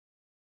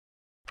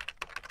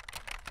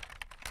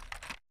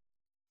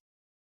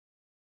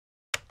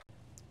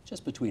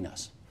just between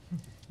us.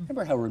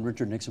 Remember how when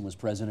Richard Nixon was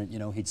president, you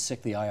know, he'd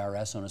sick the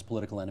IRS on his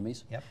political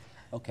enemies? Yep.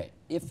 Okay,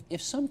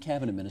 if some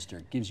cabinet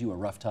minister gives you a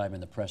rough time in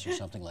the press or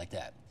something like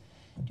that,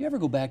 do you ever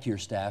go back to your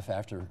staff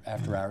after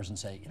hours and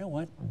say, you know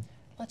what,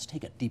 let's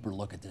take a deeper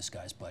look at this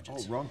guy's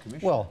budgets? Oh, wrong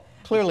commission. Well,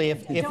 clearly,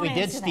 if we Don't did,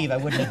 answer Steve, that.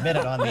 I wouldn't admit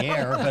it on the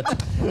air.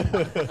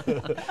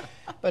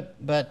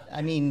 But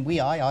I mean,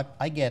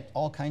 I get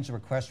all kinds of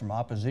requests from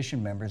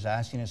opposition members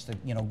asking us to,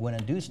 you know, go in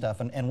and do stuff.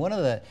 And one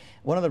of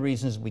the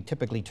reasons we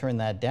typically turn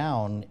that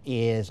down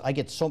is I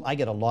get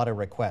a lot of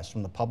requests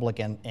from the public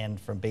and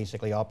from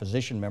basically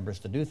opposition members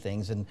to do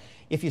things. And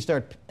if you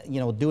start, you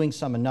know, doing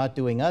some and not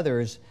doing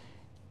others,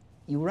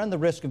 you run the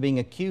risk of being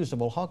accused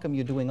of, well, how come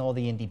you're doing all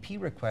the NDP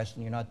requests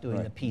and you're not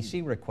doing the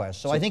PC requests?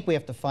 So I think we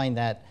have to find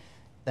that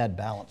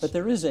balance. But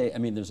there is I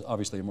mean, there's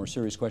obviously a more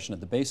serious question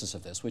at the basis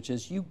of this, which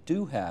is you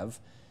do have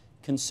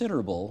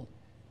considerable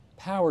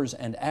powers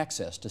and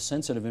access to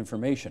sensitive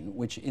information,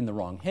 which in the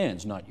wrong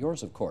hands, not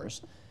yours, of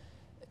course,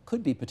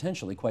 could be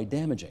potentially quite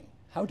damaging.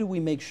 How do we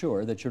make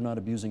sure that you're not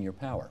abusing your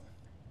power?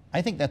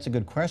 I think that's a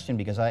good question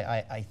because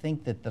I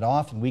think that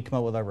often we come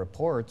out with our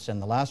reports,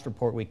 and the last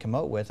report we come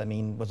out with, I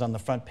mean, was on the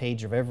front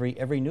page of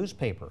every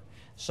newspaper.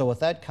 So with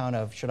that kind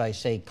of, should I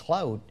say,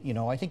 clout, you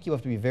know, I think you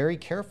have to be very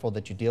careful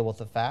that you deal with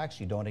the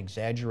facts, you don't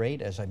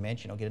exaggerate, as I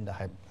mentioned, you don't get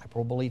into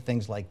hyperbole,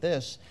 things like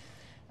this.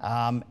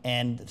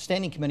 And the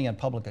Standing Committee on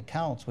Public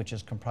Accounts, which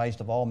is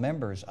comprised of all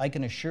members, I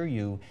can assure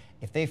you,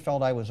 if they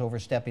felt I was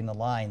overstepping the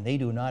line, they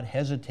do not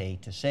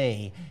hesitate to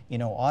say, you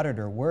know,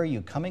 Auditor, where are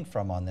you coming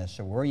from on this,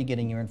 or where are you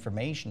getting your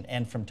information?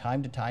 And from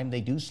time to time, they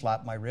do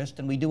slap my wrist,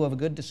 and we do have a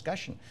good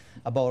discussion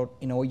about,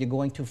 you know, you're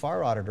going too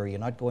far, Auditor, you're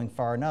not going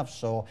far enough.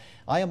 So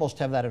I almost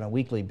have that on a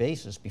weekly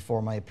basis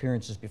before my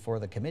appearances before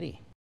the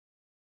committee.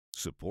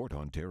 Support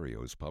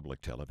Ontario's public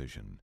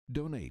television.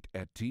 Donate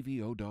at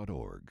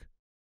tvo.org.